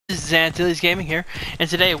Xantilles Gaming here, and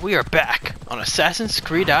today we are back on Assassin's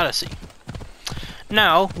Creed Odyssey.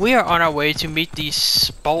 Now, we are on our way to meet the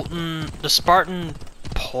Spartan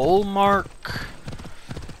pole mark.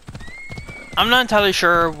 I'm not entirely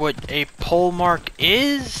sure what a pole mark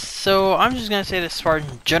is, so I'm just gonna say the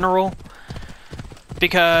Spartan General,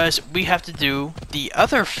 because we have to do the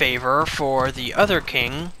other favor for the other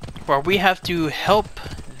king, where we have to help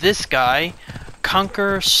this guy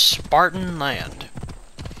conquer Spartan land.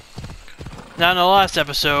 Now, in the last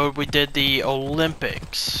episode, we did the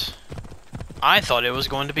Olympics. I thought it was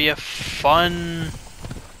going to be a fun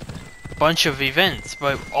bunch of events,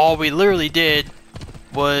 but all we literally did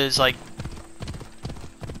was like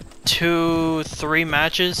 2-3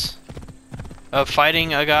 matches of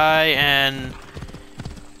fighting a guy, and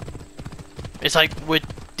it's like with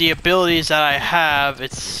the abilities that I have,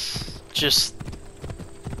 it's just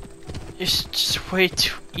way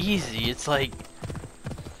too easy. It's like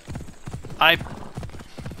I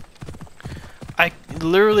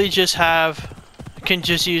literally just can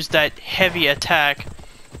just use that heavy attack,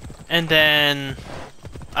 and then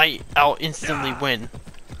I'll instantly win.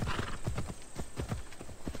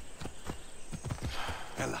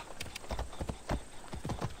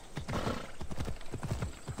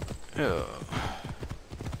 Oh.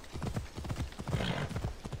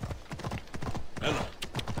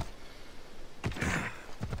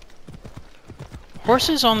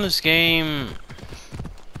 Horses on this game,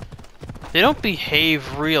 they don't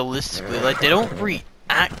behave realistically. Like, they don't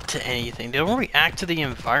react to anything. They don't react to the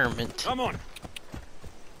environment. Come on.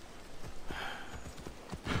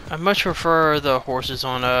 I much prefer the horses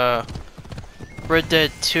on Red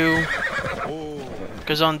Dead 2.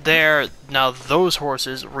 Because on there, now those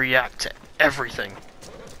horses react to everything.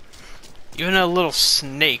 Even a little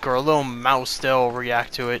snake or a little mouse, they'll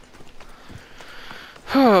react to it.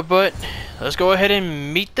 But let's go ahead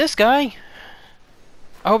and meet this guy.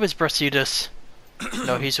 I hope it's Brasidas.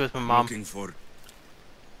 No, he's with my mom. Looking for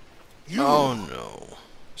you. Oh no.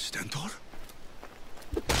 Stentor?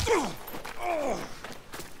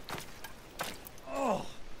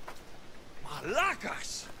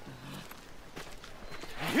 Malacas!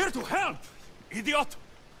 I'm here to help, idiot!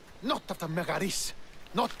 Not after Megaris.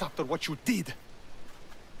 Not after what you did.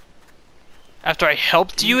 After I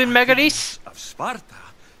helped you in Megaris? Of Sparta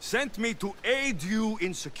sent me to aid you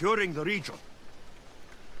in securing the region.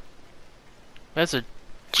 That's a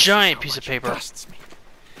giant piece of paper. He trusts me.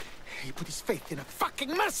 He put his faith in a fucking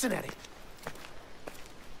mercenary.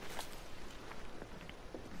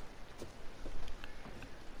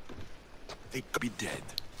 They could be dead.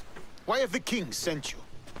 Why have the king sent you?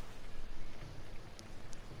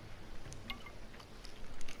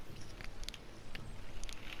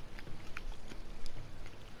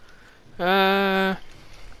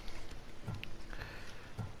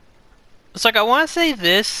 It's like I want to say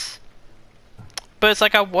this, but it's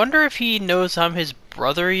like I wonder if he knows I'm his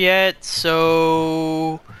brother yet,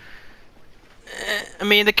 so I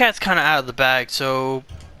mean, the cat's kind of out of the bag, so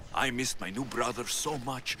I missed my new brother so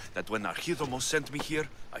much that when Archidamos sent me here,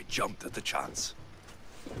 I jumped at the chance.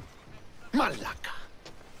 Malaka.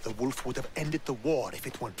 The wolf would have ended the war if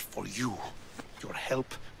it weren't for you. Your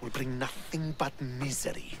help will bring nothing but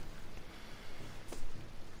misery.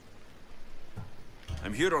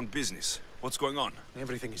 I'm here on business. What's going on?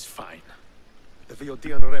 Everything is fine. The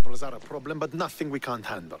Viodian rebels are a problem, but nothing we can't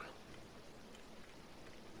handle.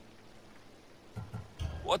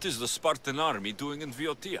 What is the Spartan army doing in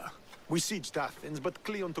Viotia? We sieged Athens, but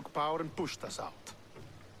Cleon took power and pushed us out.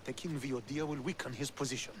 Taking Viotia will weaken his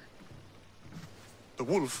position. The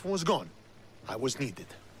wolf was gone. I was needed.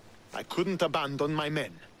 I couldn't abandon my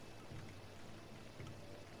men.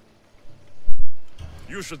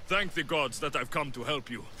 You should thank the gods that I've come to help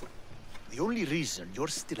you. The only reason you're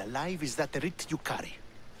still alive is that writ you carry.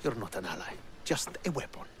 You're not an ally, just a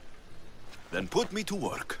weapon. Then put me to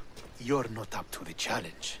work. You're not up to the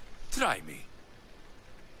challenge. Try me.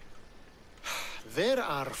 There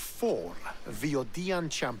are 4 Viodian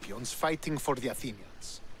champions fighting for the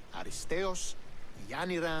Athenians. Aristeos,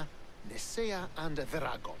 Yanira, Nesea, and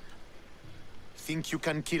Veragon. Think you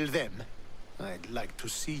can kill them? I'd like to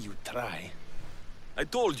see you try. I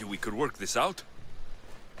told you we could work this out.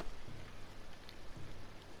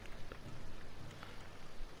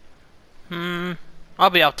 I'll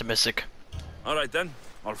be optimistic. All right then.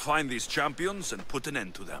 I'll find these champions and put an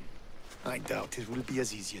end to them. I doubt it will be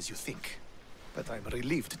as easy as you think. But I'm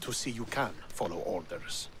relieved to see you can follow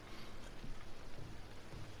orders.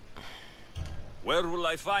 Where will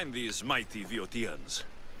I find these mighty Viotians?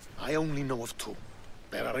 I only know of 2.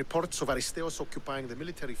 There are reports of Aristeos occupying the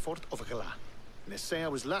military fort of Gela. Nesea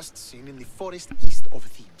was last seen in the forest east of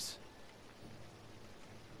Thebes.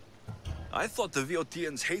 I thought the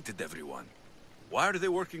Boeotians hated everyone. Why are they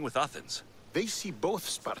working with Athens? They see both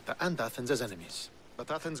Sparta and Athens as enemies. But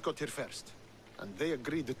Athens got here first, and they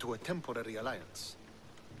agreed to a temporary alliance.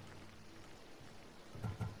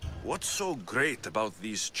 What's so great about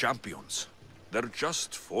these champions? They're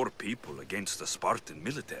just 4 people against the Spartan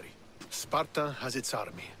military. Sparta has its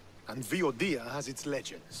army, and Viodia has its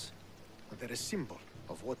legends. They're a symbol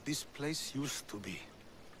of what this place used to be.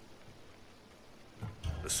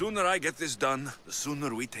 The sooner I get this done, the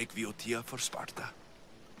sooner we take Viotia for Sparta.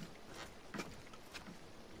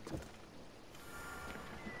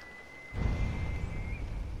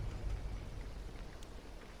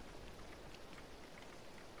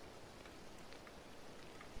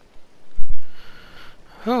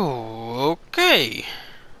 Oh, okay.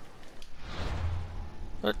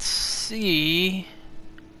 Let's see.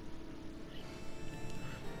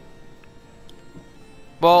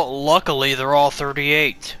 Well, luckily they're all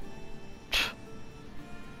 38.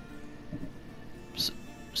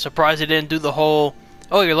 Surprised they didn't do the whole,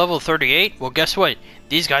 oh, you're level 38? Well, guess what?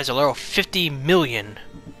 These guys are level 50 million.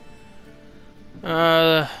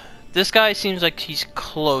 This guy seems like he's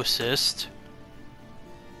closest.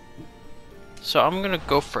 So I'm gonna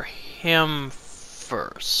go for him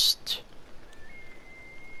first.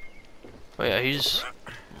 Oh yeah, he's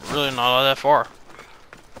really not all that far.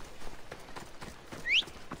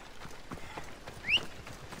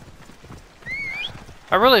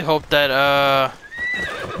 I really hope that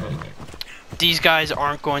these guys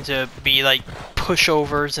aren't going to be like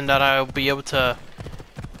pushovers and that I'll be able to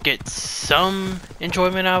get some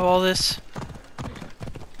enjoyment out of all this.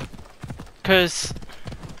 'Cause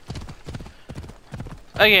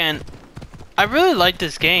again, I really like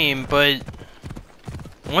this game, but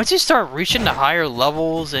once you start reaching the higher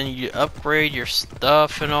levels and you upgrade your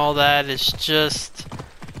stuff and all that, it's just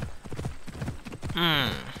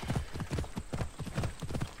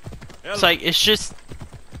it's like, it's just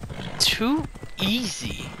too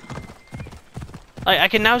easy. Like, I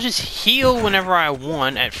can now just heal whenever I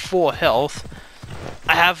want at full health.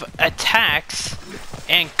 I have attacks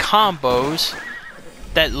and combos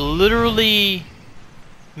that literally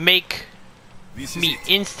make me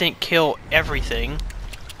instant kill everything.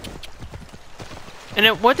 And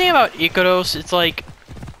then one thing about Ikaros, it's like,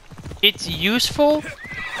 it's useful,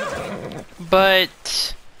 but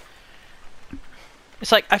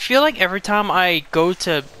it's like, I feel like every time I go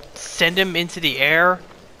to send him into the air,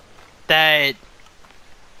 that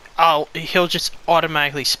he'll just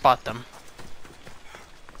automatically spot them.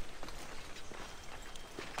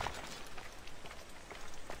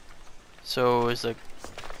 So is the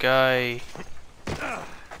guy...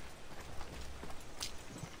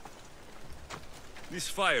 This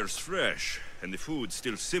fire's fresh, and the food's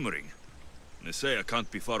still simmering. Nesea can't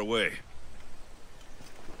be far away.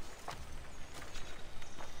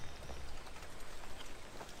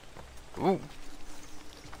 Ooh.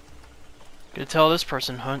 Could tell this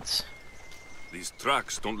person hunts. These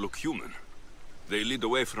tracks don't look human. They lead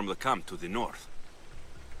away from the camp to the north.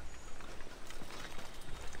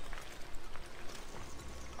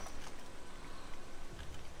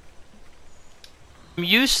 I'm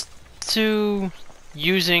used to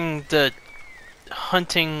using the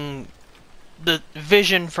hunting, the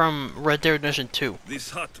vision from Red Dead Redemption 2.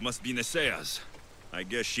 This hut must be Nesea's. I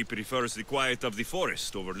guess she prefers the quiet of the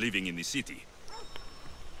forest over living in the city.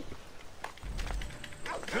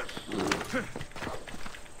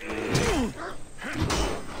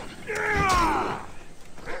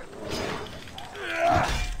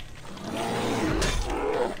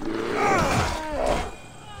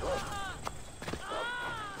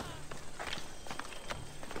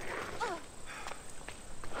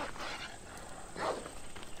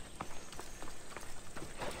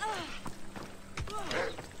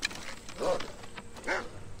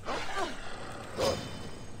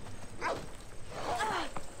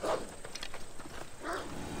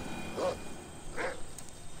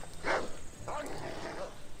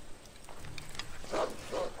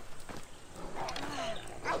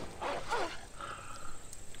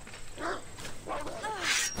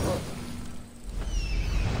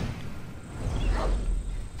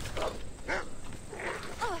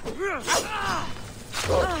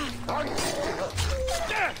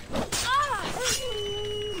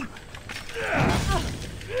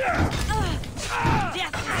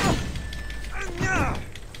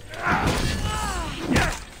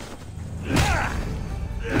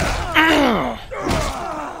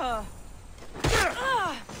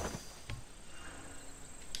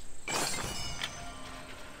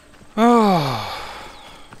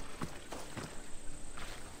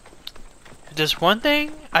 There's one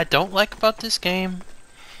thing I don't like about this game,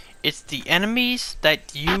 It's the enemies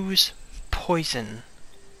that use poison.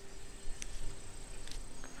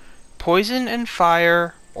 Poison and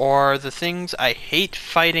fire are the things I hate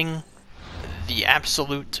fighting the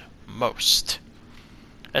absolute most.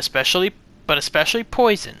 Especially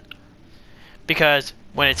poison. Because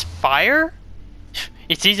when it's fire,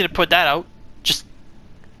 it's easy to put that out. Just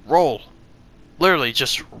roll. Literally,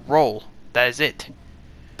 just roll. That is it.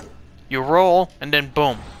 You roll, and then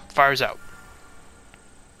boom, fire's out.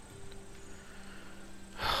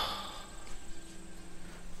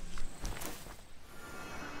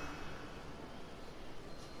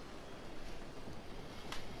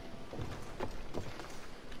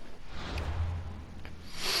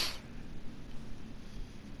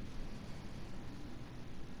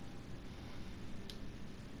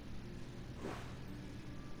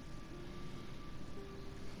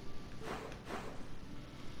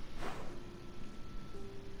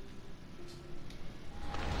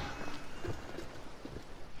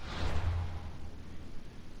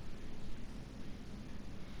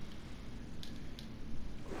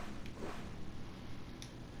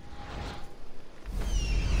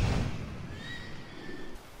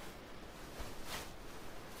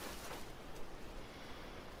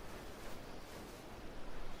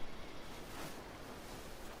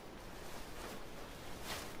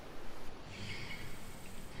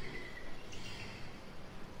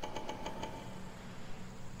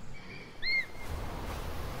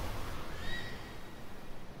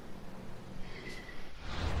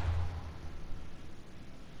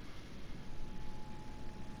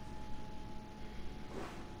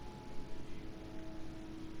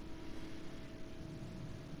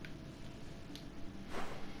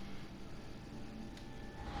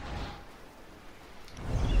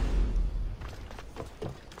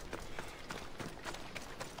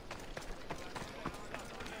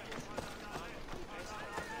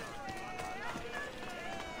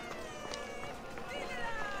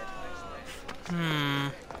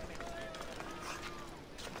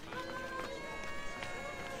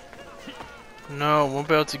 No, won't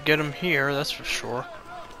be able to get him here, that's for sure.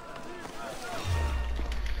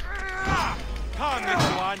 Come,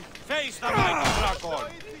 little one, face the mighty dragon.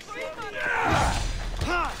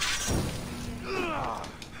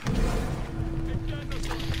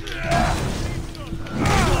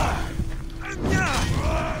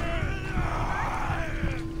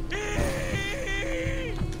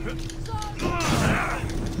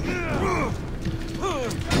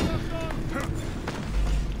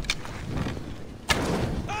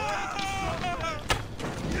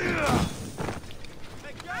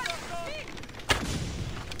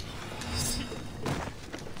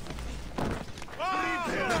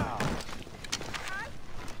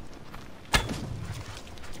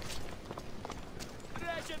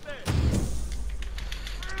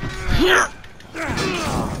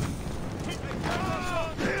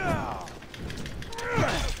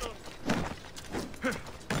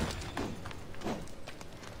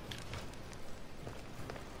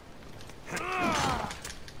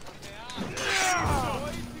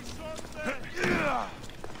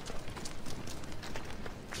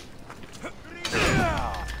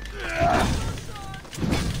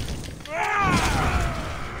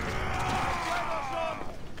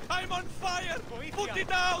 I'm on fire! Put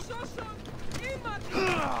it out!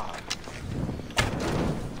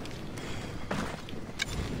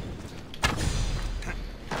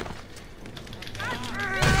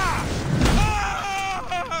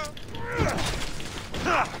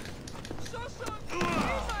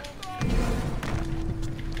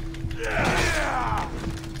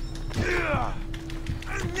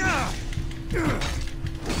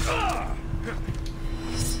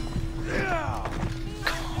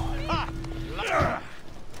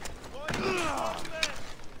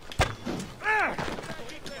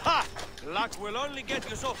 Luck will only get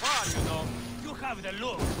you so far, you know. You have the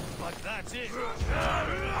look, but that's it.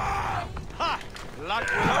 Ha! Luck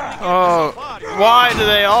will only get you so far, you know. Why do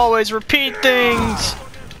they always repeat things?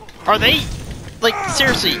 Are they, like,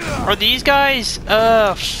 seriously, are these guys,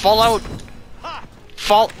 Fallout?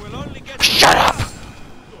 Shut up!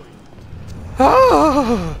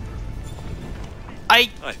 Oh! I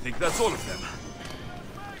think that's all of them.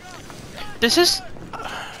 This is...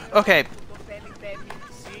 Okay.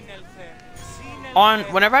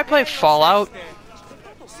 Whenever I play Fallout,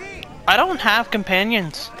 I don't have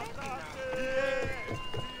companions.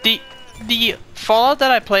 The Fallout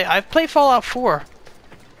that I've played Fallout 4.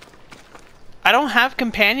 I don't have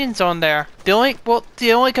companions on there. The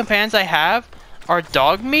only companions I have are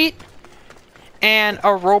dog meat and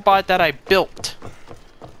a robot that I built.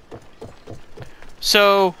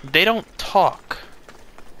 So they don't talk.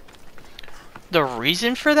 the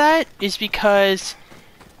reason for that is because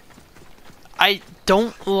I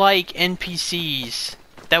don't like NPCs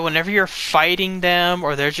that whenever you're fighting them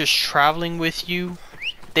or they're just traveling with you,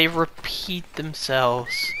 they repeat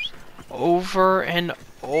themselves over and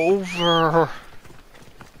over.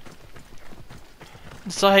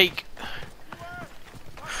 It's like,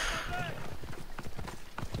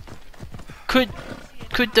 could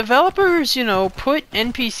developers, you know, put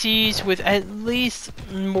NPCs with at least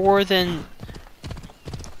more than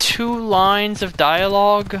 2 lines of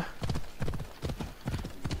dialogue?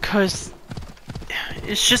 'Cause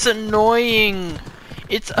it's just annoying.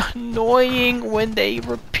 It's annoying when they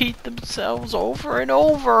repeat themselves over and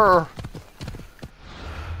over.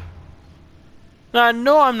 Now, I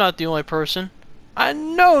know I'm not the only person. I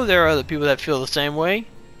know there are other people that feel the same way.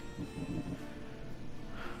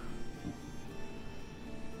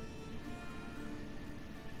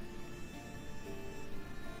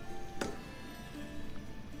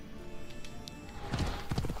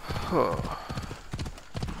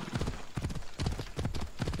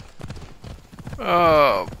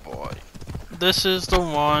 Oh boy. This is the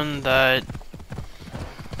one that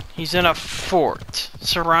he's in a fort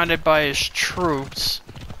surrounded by his troops.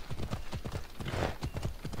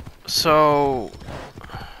 So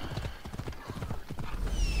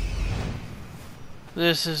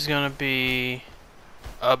this is gonna be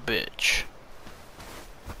a bitch.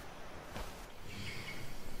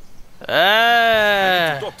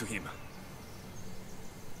 I need to talk to him.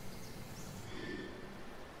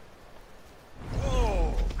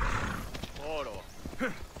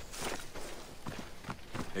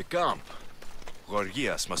 A camp.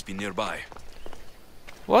 Gorgias must be nearby.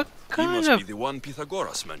 What He kind must of be the one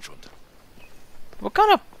Pythagoras mentioned. What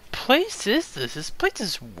kind of place is this? This place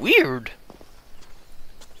is weird.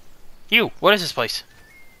 You, what is this place?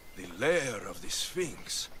 The lair of the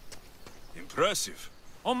Sphinx. Impressive.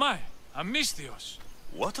 Oh my, Amistios.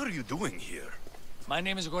 What are you doing here? My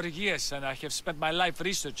name is Gorgias, and I have spent my life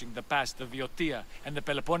researching the past of Viotia and the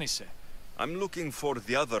Peloponnese. I'm looking for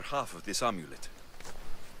the other half of this amulet.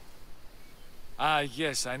 Ah,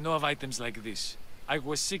 yes, I know of items like this. I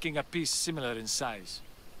was seeking a piece similar in size.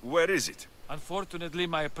 Where is it? Unfortunately,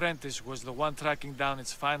 my apprentice was the one tracking down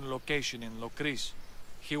its final location in Locris.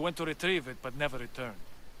 He went to retrieve it, but never returned.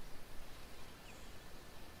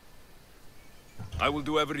 I will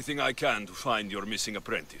do everything I can to find your missing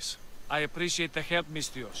apprentice. I appreciate the help,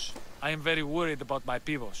 Mistios. I am very worried about my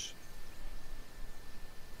pivos.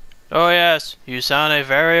 Oh yes, you sounded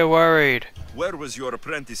very worried. Where was your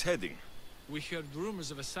apprentice heading? We heard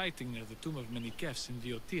rumors of a sighting near the tomb of Menikefs in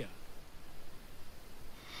Viotia.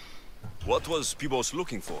 What was Pibos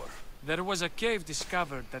looking for? There was a cave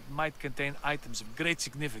discovered that might contain items of great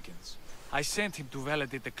significance. I sent him to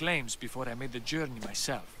validate the claims before I made the journey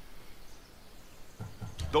myself.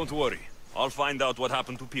 Don't worry. I'll find out what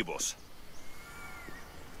happened to Pibos.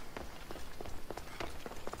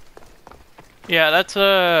 Yeah, that's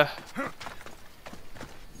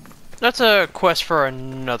a quest for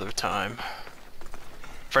another time.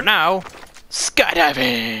 For now,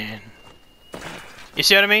 skydiving! You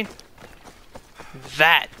see what I mean?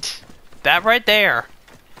 That right there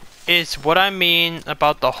is what I mean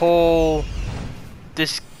about the whole,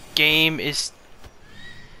 this game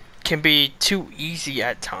can be too easy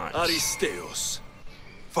at times. Aristeos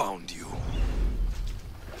found you.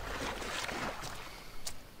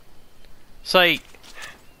 It's like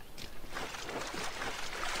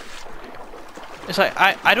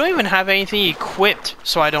I don't even have anything equipped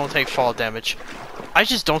so I don't take fall damage. I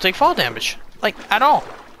just don't take fall damage. Like, at all.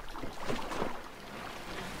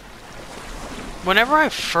 Whenever I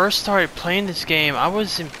first started playing this game, I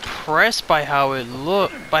was impressed by how it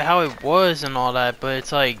looked, by how it was and all that, but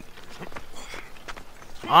it's like,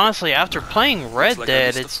 honestly, after playing Red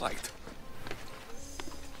Dead, it's like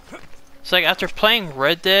after playing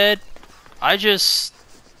Red Dead, I just...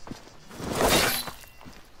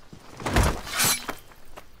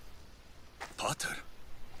 Potter?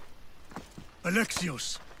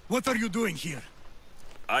 Alexios, what are you doing here?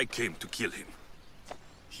 I came to kill him.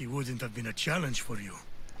 He wouldn't have been a challenge for you.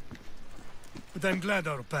 But I'm glad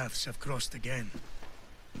our paths have crossed again.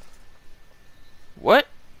 What?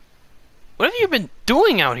 What have you been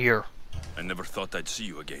doing out here? I never thought I'd see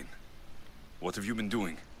you again. What have you been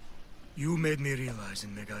doing? You made me realize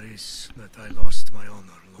in Megaris that I lost my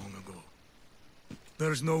honor long ago.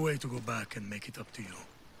 There's no way to go back and make it up to you.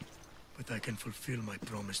 But I can fulfill my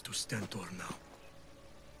promise to Stentor now.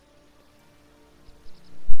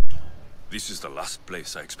 This is the last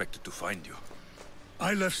place I expected to find you.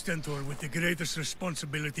 I left Stentor with the greatest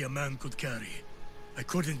responsibility a man could carry. I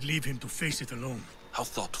couldn't leave him to face it alone. How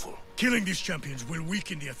thoughtful. Killing these champions will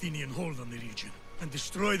weaken the Athenian hold on the region and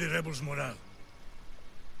destroy the rebels' morale.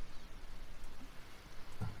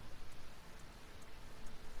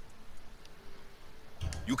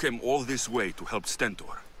 You came all this way to help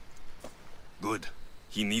Stentor. Good.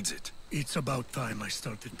 He needs it. It's about time I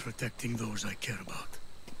started protecting those I care about.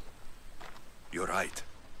 You're right.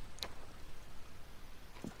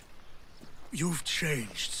 You've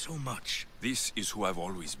changed so much. This is who I've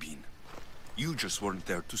always been. You just weren't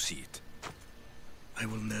there to see it. I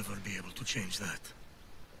will never be able to change that.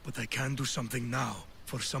 But I can do something now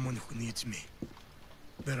for someone who needs me.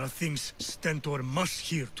 There are things Stentor must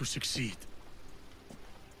hear to succeed.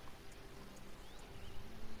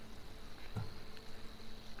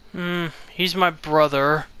 He's my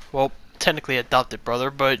brother. Well, technically adopted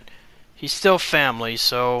brother, but he's still family,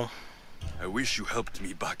 so... I wish you helped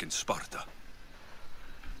me back in Sparta.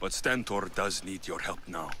 But Stentor does need your help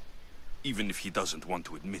now, even if he doesn't want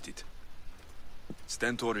to admit it.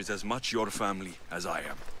 Stentor is as much your family as I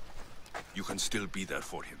am. You can still be there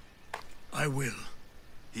for him. I will.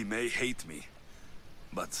 He may hate me,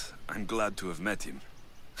 but I'm glad to have met him.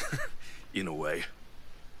 In a way.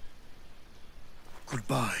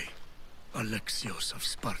 Goodbye, Alexios of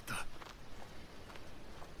Sparta.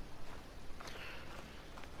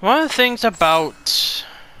 One of the things about...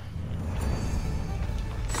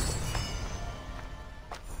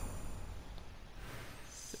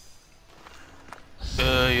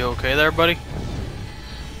 you okay there, buddy?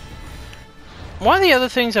 One of the other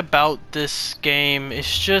things about this game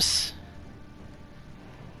is just...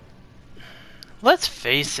 Let's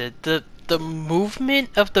face it, the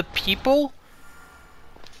movement of the people...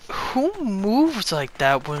 Who moves like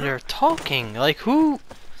that when they're talking? Like, who...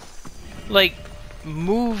 Like...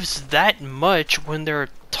 moves that much when they're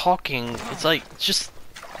talking? It's like just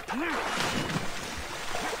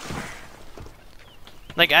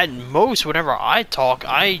like at most whenever I talk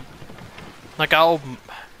I'll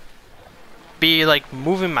be like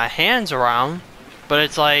moving my hands around, but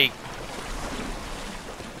it's like,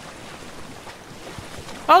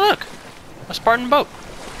 oh look, a Spartan boat.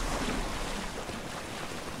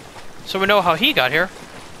 So we know how he got here.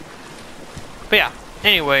 But yeah,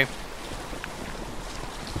 anyway,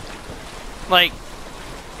 like,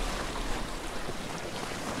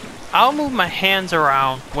 I'll move my hands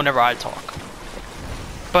around whenever I talk.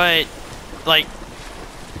 But, like,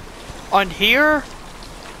 on here,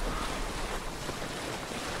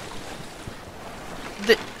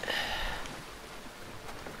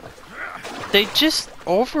 they just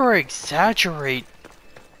over-exaggerate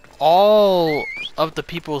all of the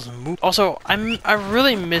people's moves. Also, I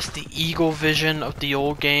really miss the eagle vision of the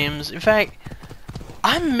old games. In fact,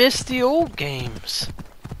 I miss the old games.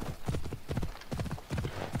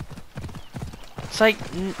 It's like,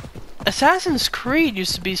 Assassin's Creed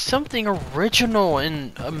used to be something original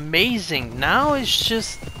and amazing. Now it's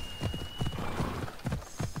just...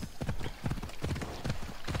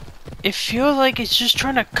 It feels like it's just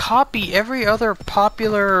trying to copy every other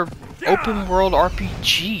popular open world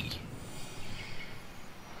RPG.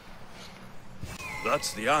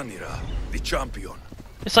 That's the Anira, the champion.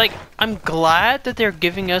 It's like, I'm glad that they're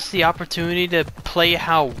giving us the opportunity to play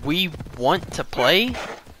how we want to play.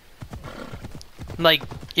 Like,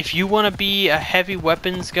 if you want to be a heavy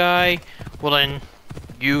weapons guy, well then,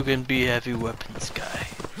 you can be a heavy weapons guy.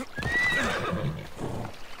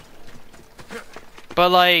 But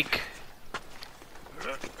like...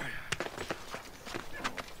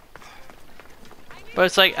 But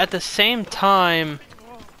it's like, at the same time...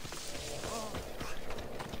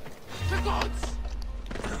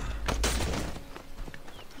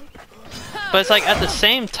 But it's like, at the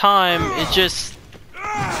same time, it just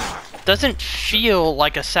doesn't feel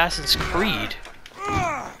like Assassin's Creed.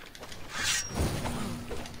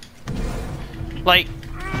 Like,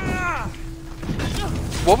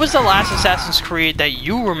 what was the last Assassin's Creed that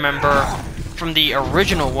you remember from the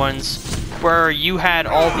original ones where you had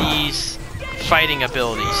all these fighting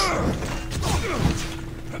abilities?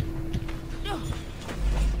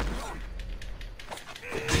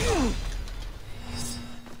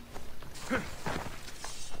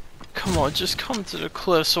 Come on, just come to the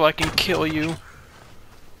cliff so I can kill you.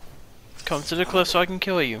 Come to the cliff so I can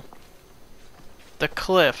kill you. The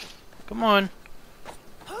cliff. Come on.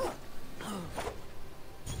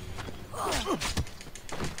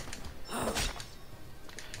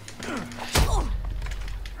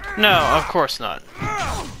 No, of course not.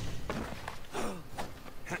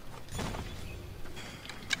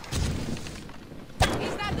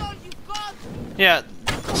 Yeah,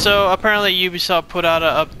 so apparently Ubisoft put out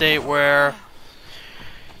an update where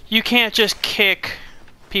you can't just kick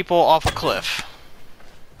people off a cliff.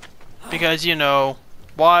 Because, you know,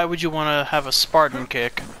 why would you want to have a Spartan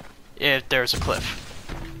kick if there's a cliff?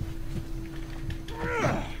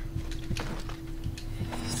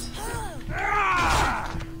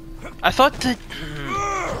 I thought that...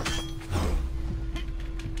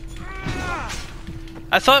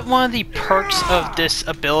 I thought one of the perks of this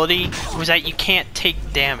ability was that you can't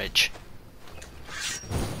take damage.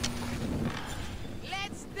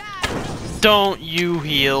 Don't you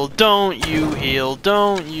heal, don't you heal,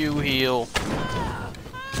 don't you heal.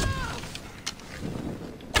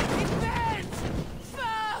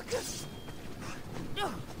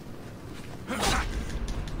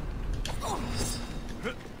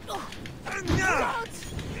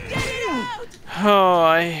 Oh,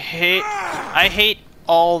 I hate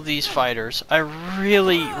all these fighters. I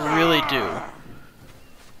really, really do.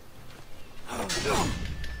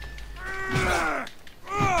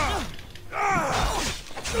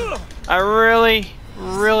 I really,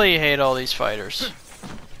 really hate all these fighters.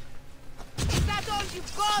 Is that all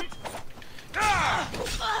you've got?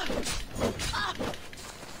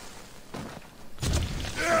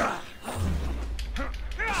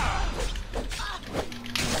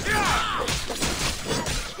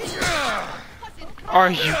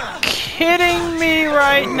 Are you kidding me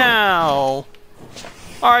right now?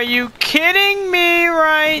 Are you kidding me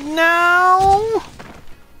right now?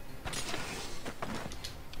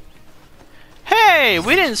 Hey,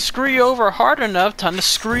 we didn't screw you over hard enough. Time to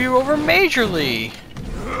screw you over majorly.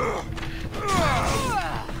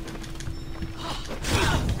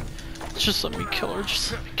 Just let me kill her.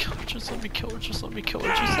 Just let me kill her. Just let me kill her. Just let me kill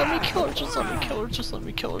her. Just let me kill her. Just let me kill her. Just let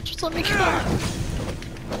me kill her. Just let me kill her.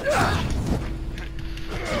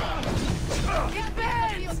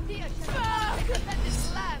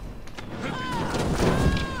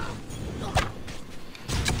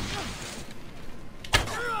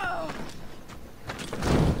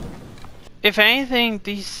 If anything,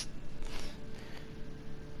 these...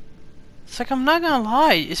 It's like, I'm not gonna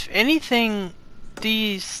lie. If anything,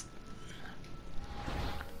 these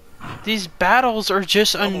battles are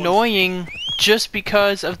just annoying just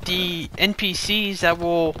because of the NPCs that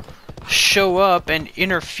will show up and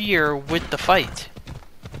interfere with the fight.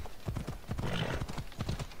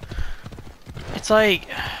 It's like...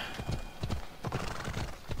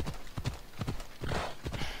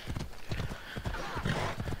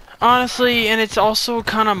 Honestly, and it's also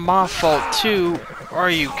kind of my fault too.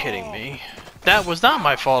 Are you kidding me? That was not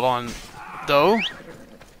my fault though.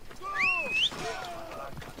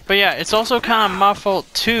 But yeah, it's also kind of my fault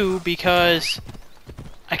too because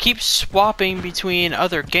I keep swapping between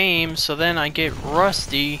other games, so then I get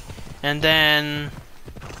rusty, and then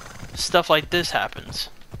stuff like this happens.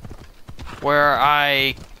 Where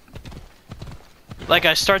I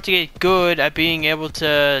start to get good at being able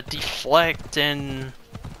to deflect and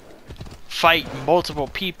fight multiple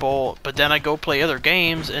people, but then I go play other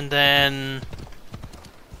games and then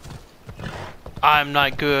I'm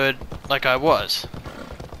not good like I was.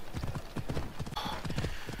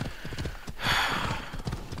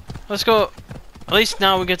 Let's go. At least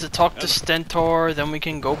now we get to talk to Stentor, then we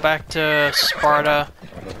can go back to Sparta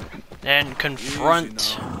and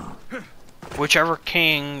confront whichever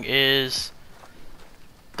king is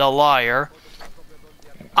the liar.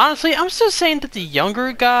 Honestly, I'm still saying that the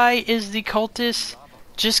younger guy is the cultist,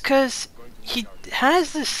 just because he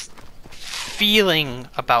has this feeling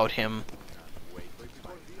about him.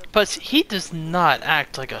 But he does not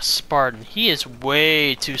act like a Spartan. He is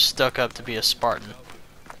way too stuck up to be a Spartan.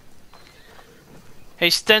 Hey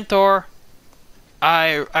Stentor,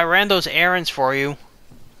 I ran those errands for you.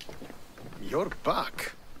 You're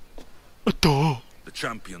back. The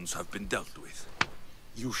champions have been dealt with.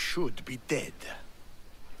 You should be dead.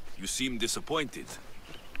 You seem disappointed.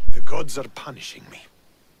 The gods are punishing me.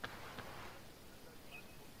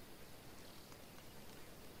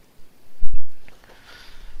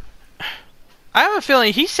 I have a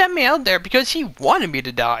feeling he sent me out there because he wanted me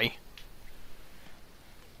to die.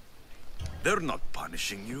 They're not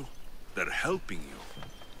punishing you. They're helping you.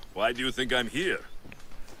 Why do you think I'm here?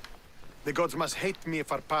 The gods must hate me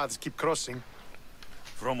if our paths keep crossing.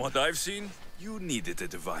 From what I've seen, you needed a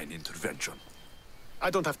divine intervention. I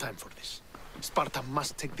don't have time for this. Sparta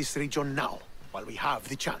must take this region now, while we have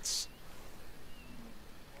the chance.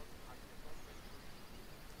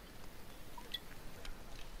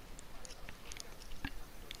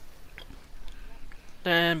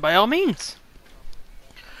 Then by all means,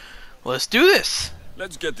 let's do this.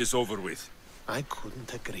 Let's get this over with. I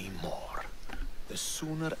couldn't agree more. The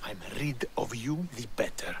sooner I'm rid of you, the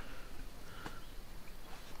better.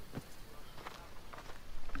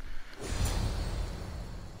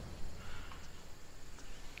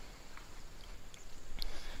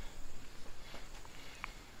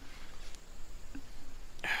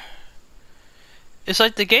 It's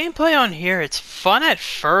like the gameplay on here, it's fun at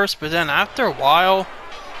first, but then after a while,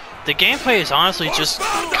 the gameplay is honestly just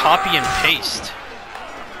copy and paste.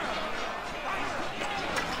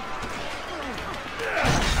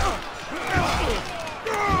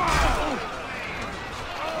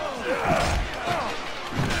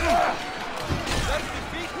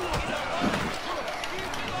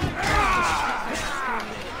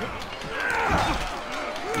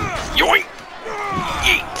 Yoink!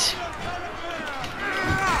 Yeet!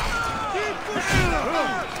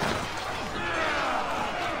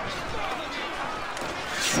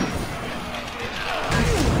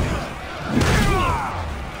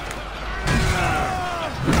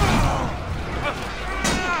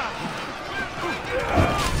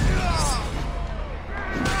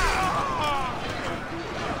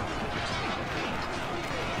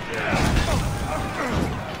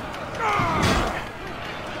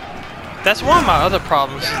 That's one of my other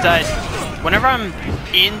problems, is that whenever I'm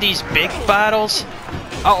in these big battles,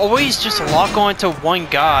 I always just lock on to one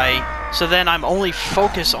guy, so then I'm only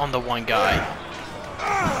focused on the one guy.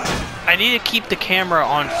 I need to keep the camera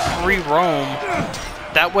on free roam,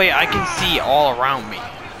 that way I can see all around me.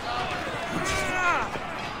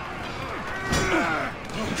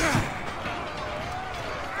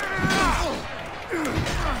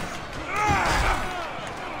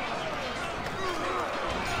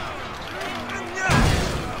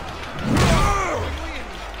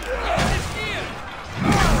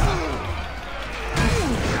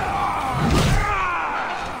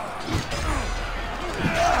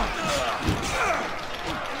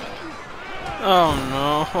 Oh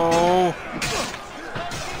no.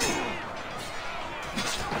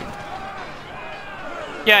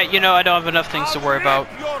 Yeah, you know, I don't have enough things to worry about.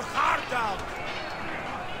 Your heart out.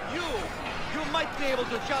 You might be able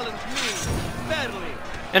to challenge me fairly.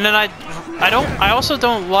 And then I also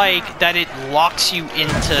don't like that it locks you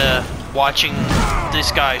into watching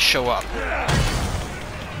this guy show up.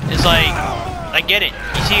 It's like, I get it,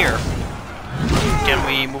 he's here. Can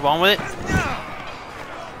we move on with it?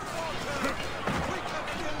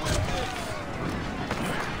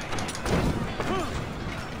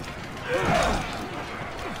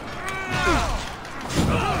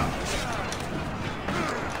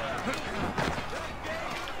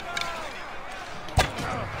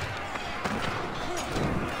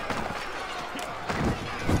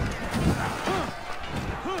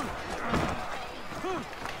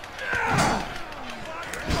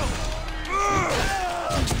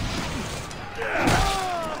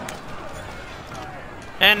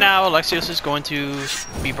 And now Alexios is going to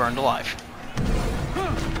be burned alive.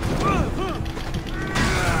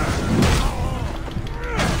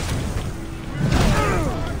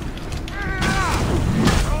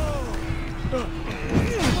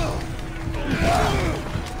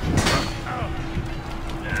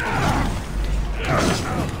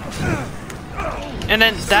 And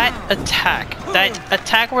then that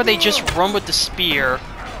attack where they just run with the spear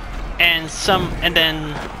and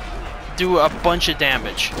then do a bunch of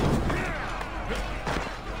damage.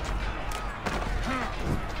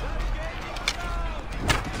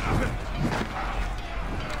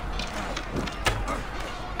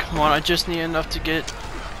 Come on, I just need enough to get...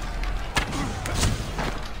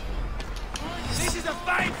 This is a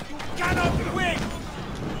fight you cannot win.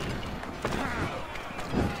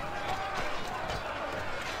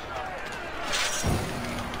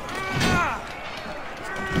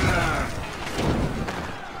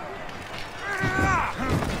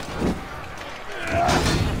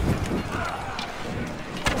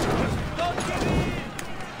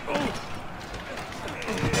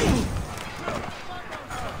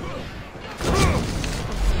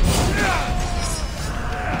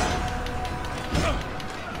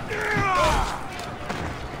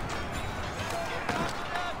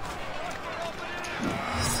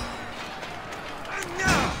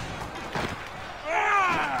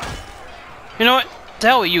 You know what? To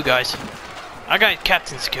hell with you guys. I got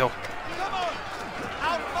captain's skill.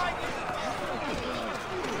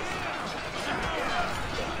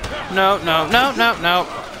 No, no, no, no, no,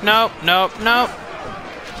 no, no, no.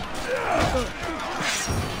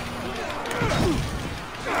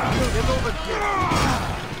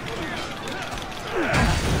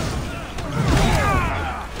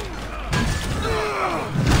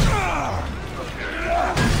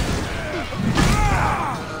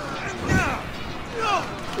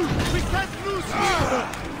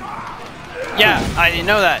 Yeah, I didn't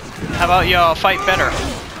know that. How about y'all fight better?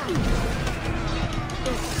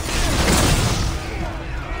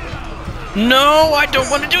 No, I don't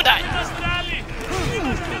want to do that.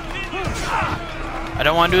 I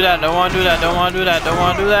don't want to do that. Don't want to do that. Don't want to do that. Don't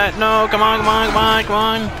want to do that. No, come on, come on, come on, come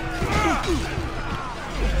on.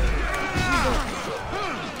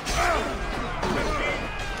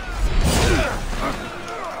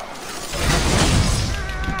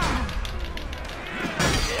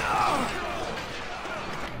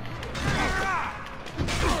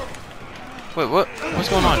 Wait, what? What's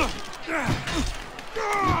going on?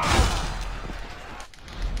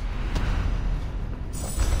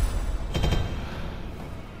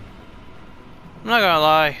 I'm not gonna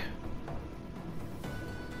lie.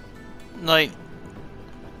 Like,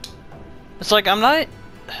 it's like I'm not.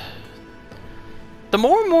 The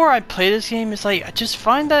more and more I play this game, it's like I just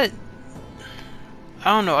find that I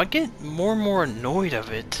don't know. I get more and more annoyed of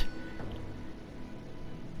it.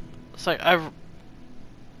 It's like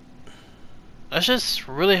that's just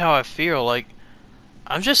really how I feel. Like,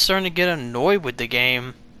 I'm just starting to get annoyed with the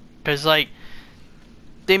game. Because, like,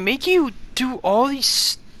 they make you do all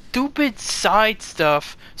these stupid side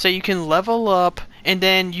stuff so you can level up, and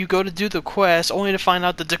then you go to do the quest only to find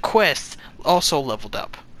out that the quest also leveled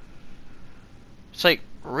up. It's like,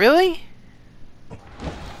 really?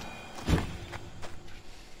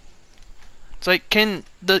 It's like, can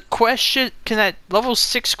that level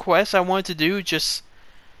 6 quest I wanted to do just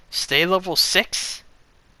stay level 6?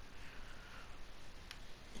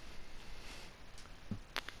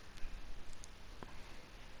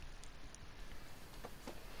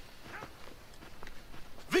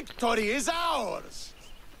 Victory is ours!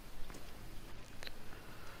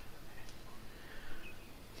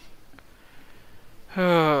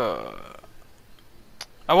 I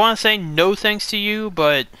want to say no thanks to you,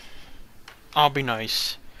 but I'll be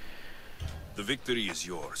nice. The victory is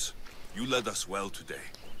yours. You led us well today.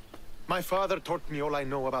 My father taught me all I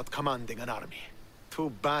know about commanding an army. Too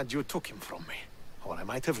bad you took him from me, or I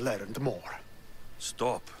might have learned more.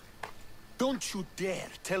 Stop. Don't you dare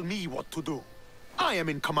tell me what to do. I am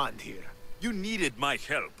in command here. You needed my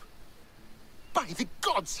help. By the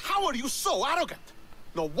gods, how are you so arrogant?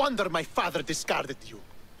 No wonder my father discarded you.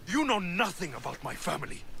 You know nothing about my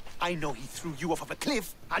family. I know he threw you off of a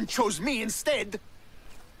cliff and chose me instead.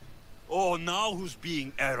 Oh, now who's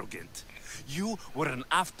being arrogant? You were an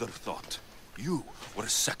afterthought. You were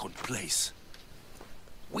second place.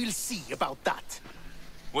 We'll see about that.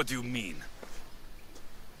 What do you mean?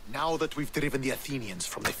 Now that we've driven the Athenians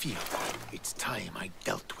from the field, it's time I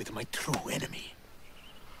dealt with my true enemy.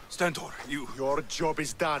 Stentor, Your job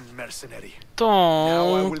is done, mercenary.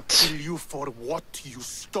 Now I will Don't. kill you for what you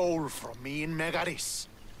stole from me in Megaris.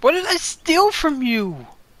 What did I steal from you?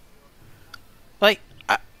 Like,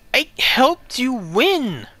 I helped you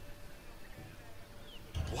win.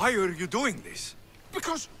 Why are you doing this?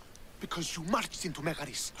 Because you marched into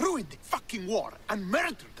Megaris, ruined the fucking war, and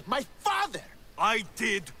murdered my father. I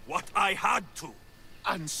did what I had to.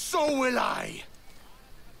 And so will I.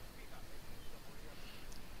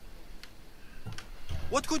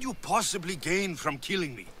 What could you possibly gain from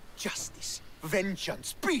killing me? Justice,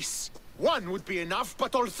 vengeance, peace. One would be enough,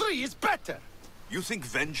 but all three is better. You think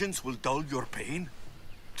vengeance will dull your pain?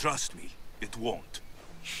 Trust me, it won't.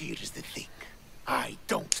 Here is the thing. I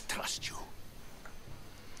don't trust you.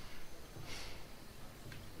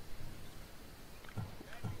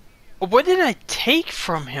 What did I take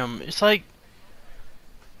from him? It's like,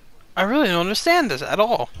 I really don't understand this at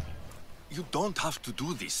all. You don't have to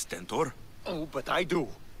do this, Stentor. Oh, but I do.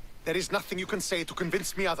 There is nothing you can say to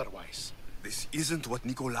convince me otherwise. This isn't what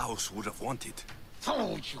Nikolaos would have wanted.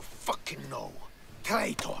 Oh, you fucking know.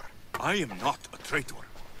 Traitor. I am not a traitor.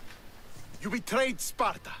 You betrayed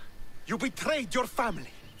Sparta. You betrayed your family.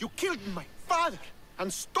 You killed my father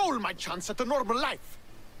and stole my chance at a normal life.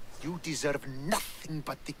 You deserve nothing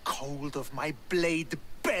but the cold of my blade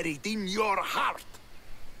buried in your heart.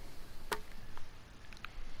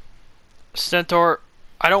 Stentor,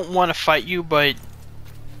 I don't want to fight you, but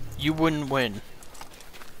you wouldn't win.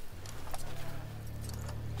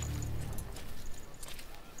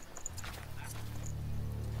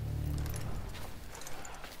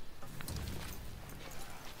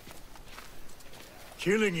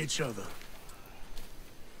 Killing each other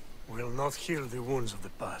will not heal the wounds of the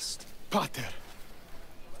past. Pater.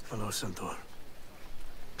 Hello, Centaur.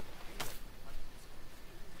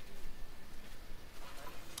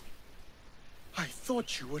 I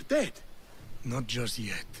thought you were dead. Not just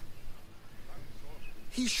yet.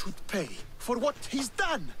 He should pay for what he's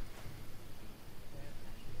done.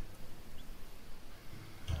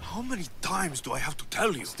 How many times do I have to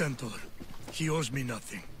tell you? Stentor, he owes me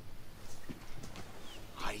nothing.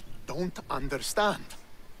 I don't understand.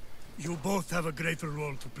 You both have a greater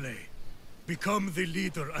role to play. Become the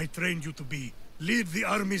leader I trained you to be. Lead the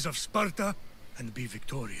armies of Sparta, and be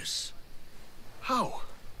victorious. How?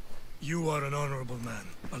 You are an honorable man,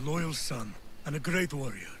 a loyal son, and a great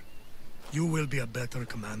warrior. You will be a better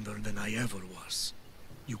commander than I ever was.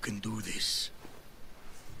 You can do this.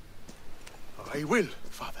 I will,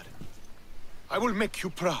 father. I will make you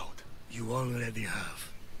proud. You already have.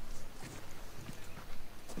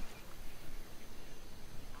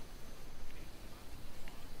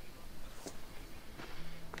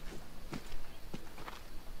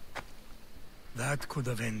 That could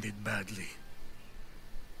have ended badly.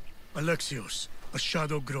 Alexios, a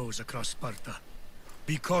shadow grows across Sparta.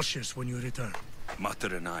 Be cautious when you return.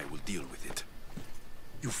 Mater and I will deal with it.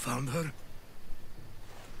 You found her?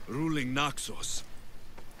 Ruling Naxos.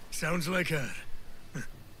 Sounds like her.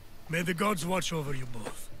 May the gods watch over you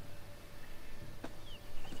both.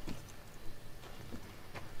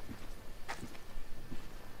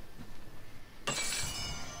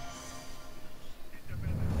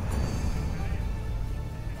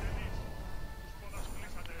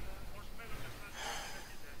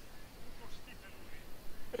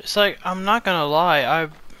 It's like, I'm not gonna lie,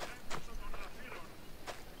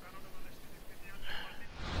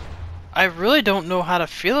 I really don't know how to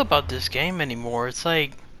feel about this game anymore. It's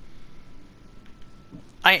like,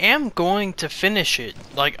 I am going to finish it.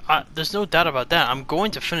 Like, there's no doubt about that. I'm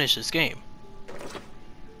going to finish this game.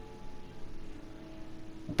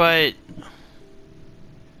 But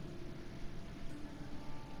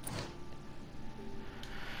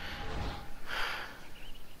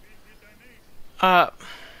I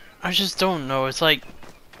just don't know. It's like,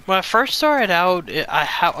 when I first started out,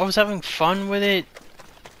 I was having fun with it.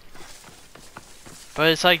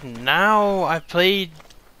 But it's like, now I've played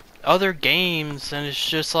other games and it's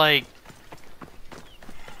just like,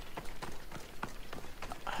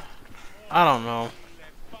 I don't know.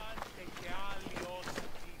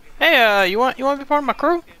 Hey, you want to be part of my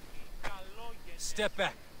crew? Step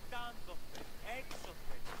back.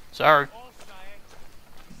 Sorry.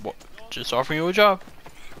 What? Just offering you a job.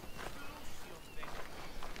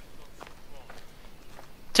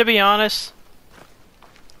 To be honest,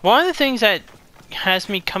 one of the things that has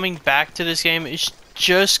me coming back to this game is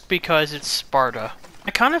just because it's Sparta.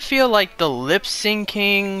 I kind of feel like the lip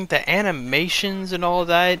syncing, the animations and all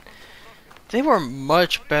that, they were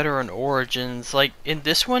much better in Origins. Like in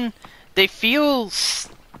this one, they feel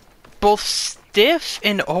both stiff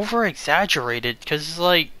and over exaggerated because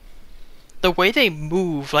like the way they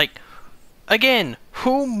move, like again,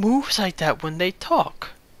 who moves like that when they talk?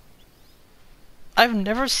 I've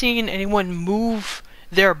never seen anyone move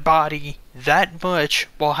their body that much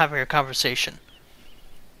while having a conversation.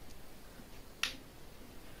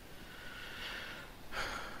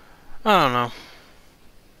 I don't know.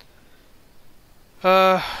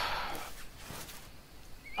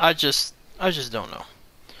 I just don't know.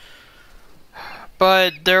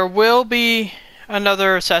 But there will be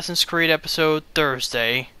another Assassin's Creed episode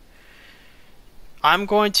Thursday. I'm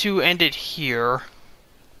going to end it here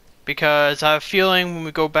because I have a feeling when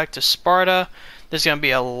we go back to Sparta, there's going to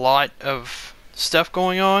be a lot of stuff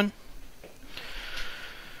going on.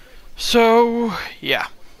 So, yeah.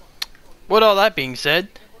 With all that being said,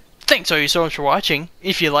 thanks all you so much for watching.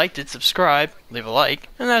 If you liked it, subscribe, leave a like,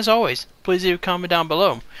 and as always, please leave a comment down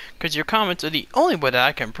below, because your comments are the only way that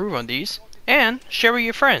I can improve on these. And share with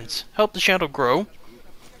your friends. Help the channel grow.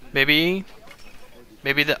 Maybe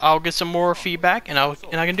I'll get some more feedback and I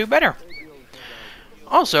can do better.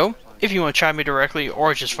 Also, if you want to chat me directly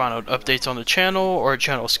or just find out updates on the channel or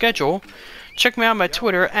channel schedule, check me out on my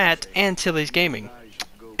Twitter at AntillesGaming.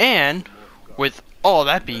 And with all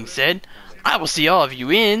that being said, I will see all of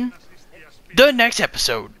you in the next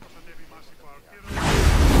episode.